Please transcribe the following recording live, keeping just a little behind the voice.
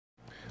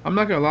I'm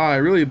not gonna lie, I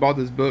really bought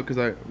this book because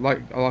I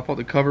thought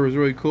the cover was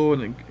really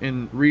cool,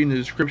 and reading the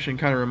description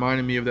kind of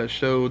reminded me of that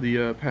show,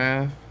 The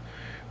Path,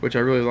 which I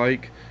really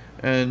like,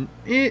 and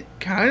it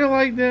kind of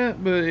like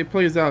that, but it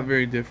plays out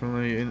very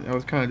differently, and I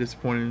was kind of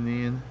disappointed in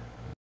the end.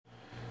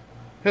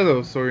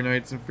 Hello, Story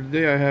Knights, and for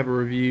today I have a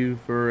review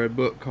for a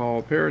book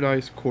called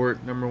Paradise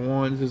Court Number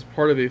One. This is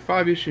part of a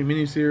 5-issue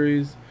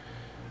miniseries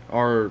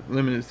or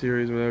limited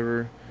series,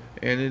 whatever,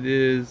 and it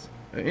is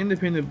an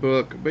independent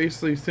book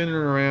basically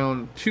centered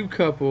around two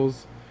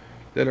couples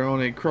that are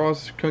on a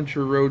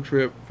cross-country road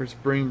trip for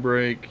spring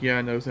break. Yeah,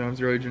 I know,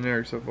 sounds really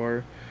generic so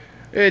far.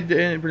 And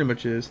it pretty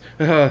much is.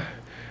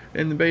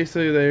 And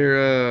basically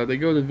they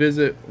go to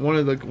visit one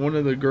of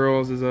the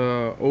girls is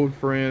a old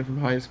friend from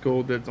high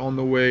school that's on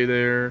the way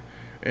there,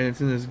 and it's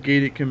in this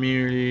gated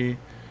community.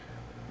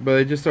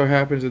 But it just so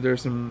happens that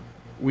there's some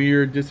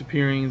weird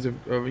disappearings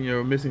of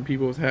missing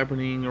people is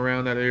happening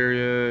around that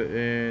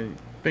area, and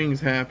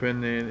things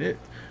happen, and it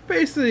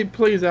basically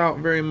plays out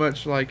very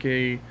much like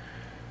a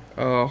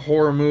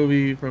horror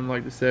movie from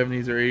like the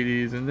 70s or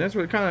 80s, and that's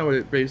what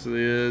it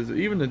basically is.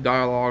 Even the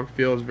dialogue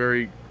feels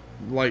very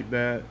like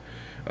that.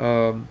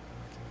 Um,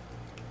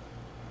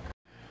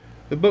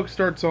 the book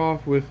starts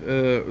off with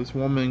this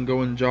woman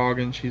going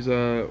jogging. She's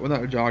well,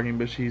 not jogging,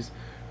 but she's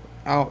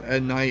out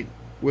at night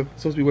with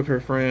supposed to be with her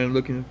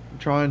friend,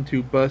 trying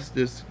to bust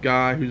this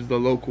guy who's the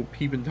local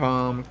peeping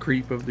tom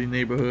creep of the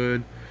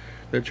neighborhood.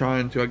 They're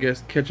trying to, I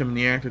guess, catch him in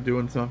the act of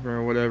doing something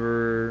or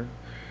whatever,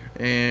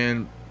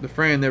 and the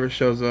friend never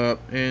shows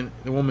up, and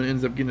the woman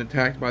ends up getting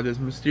attacked by this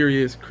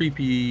mysterious,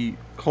 creepy,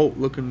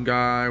 cult-looking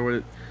guy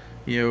with,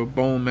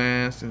 bone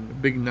mask and a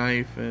big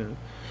knife, and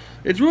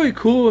it's really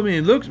cool. I mean,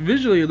 it looks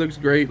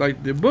great.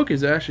 Like, the book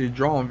is actually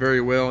drawn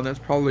very well, and that's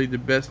probably the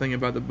best thing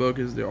about the book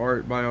is the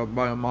art by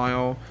a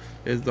mile.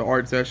 Is the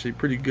art's actually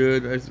pretty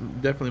good. It's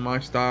definitely my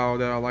style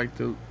that I like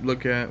to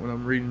look at when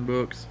I'm reading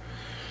books.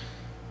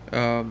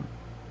 Um,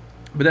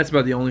 but that's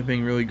about the only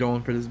thing really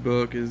going for this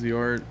book is the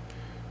art.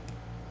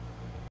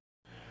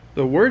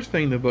 The worst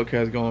thing the book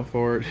has going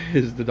for it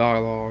is the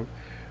dialogue.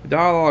 The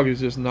dialogue is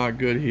just not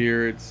good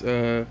here. It's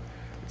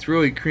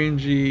really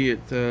cringy.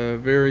 It's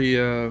very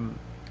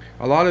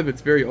a lot of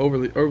it's very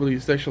overly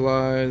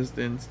sexualized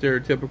and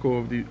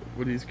stereotypical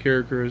with these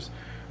characters.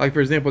 Like,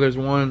 for example, there's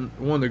one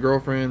of the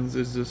girlfriends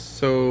is just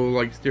so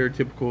like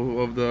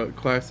stereotypical of the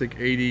classic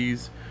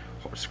 '80s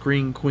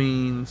screen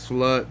queen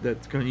slut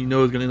that's is gonna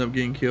end up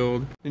getting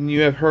killed. And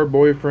you have her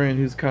boyfriend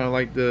who's kind of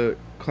like the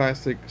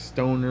classic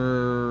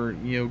stoner,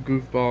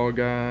 goofball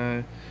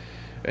guy.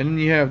 And then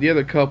you have the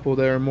other couple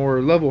that are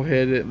more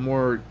level-headed,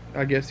 more,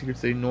 I guess you could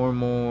say,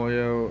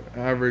 normal,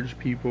 average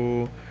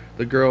people.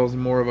 The girl's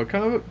more of a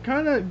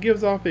kind of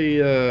gives off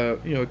a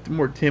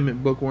more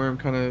timid bookworm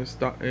kind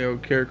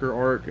of character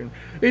arc, and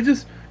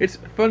it's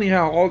funny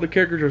how all the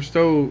characters are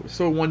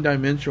so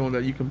one-dimensional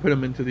that you can put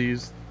them into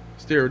these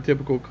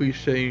stereotypical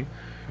cliche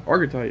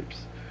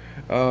archetypes.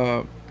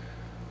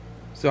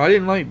 So I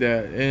didn't like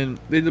that, and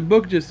the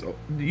book just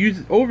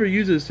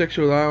overuses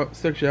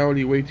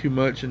sexuality way too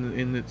much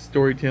in its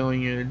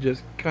storytelling, and it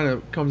just kind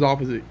of comes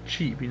off as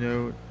cheap,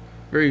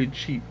 very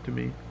cheap to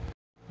me.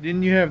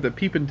 Then you have the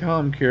peeping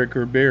tom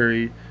character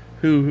Barry,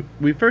 who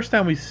first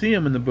time we see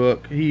him in the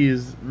book,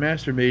 he's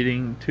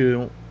masturbating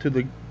to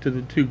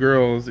the two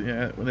girls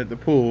at the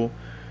pool,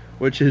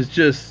 which is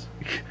just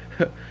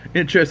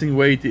interesting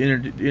way to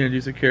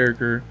introduce a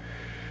character.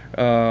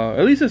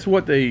 At least that's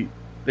what they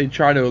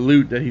try to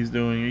allude that he's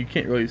doing. You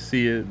can't really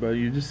see it, but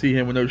you just see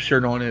him with no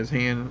shirt on, his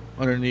hand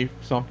underneath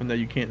something that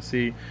you can't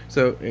see.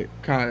 So it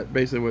kind of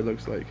basically what it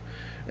looks like.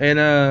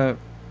 And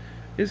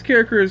his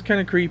character is kind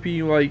of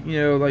creepy. Like,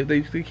 like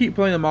they keep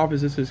playing him off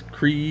as this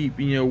creep,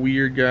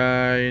 weird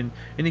guy, and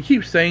he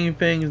keeps saying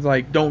things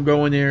like "Don't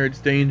go in there, it's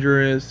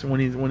dangerous." When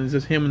it's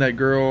just him and that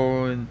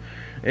girl, and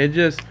it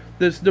just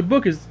the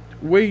book is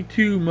way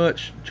too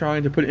much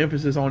trying to put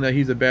emphasis on that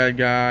he's a bad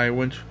guy,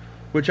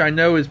 which I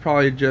know is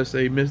probably just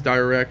a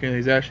misdirect, and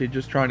he's actually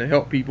just trying to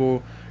help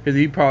people because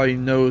he probably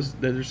knows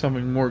that there's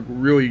something more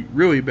really,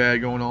 really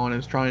bad going on and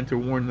is trying to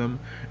warn them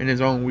in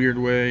his own weird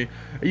way.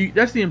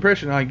 That's the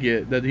impression I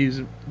get, that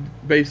he's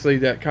basically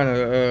that kind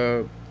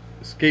of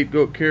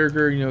scapegoat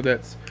character,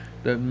 that's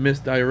the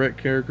misdirect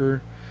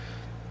character.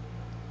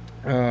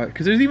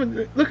 Because there's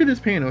even, look at this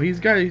panel, he's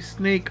got a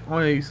snake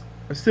on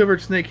a silver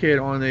snake head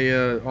on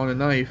a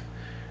knife,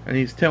 and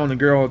he's telling the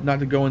girl not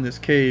to go in this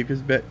cave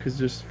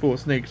because it's full of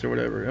snakes or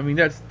whatever. I mean,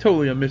 that's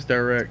totally a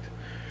misdirect,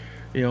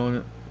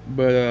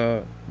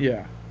 but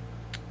yeah.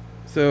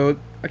 So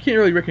I can't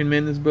really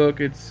recommend this book.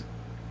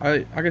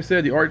 Like I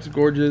said, the art's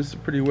gorgeous,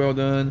 pretty well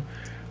done,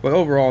 but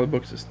overall the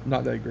book's just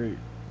not that great.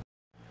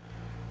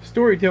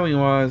 Storytelling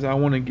wise, I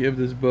want to give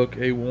this book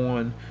a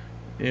 1,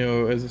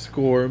 as a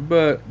score,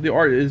 but the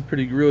art is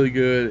really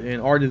good,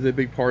 and art is a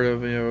big part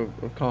of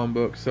of comic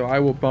books, so I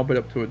will bump it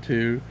up to a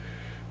 2.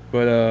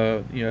 But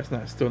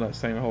it's still not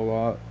saying a whole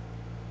lot.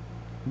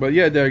 But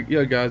yeah,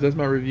 guys, that's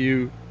my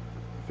review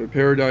for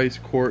Paradise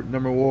Court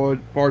Number 1,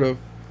 part of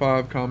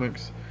 5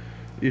 comics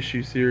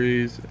issue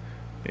series.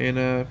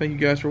 And thank you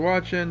guys for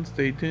watching.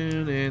 Stay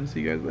tuned and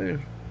see you guys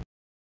later.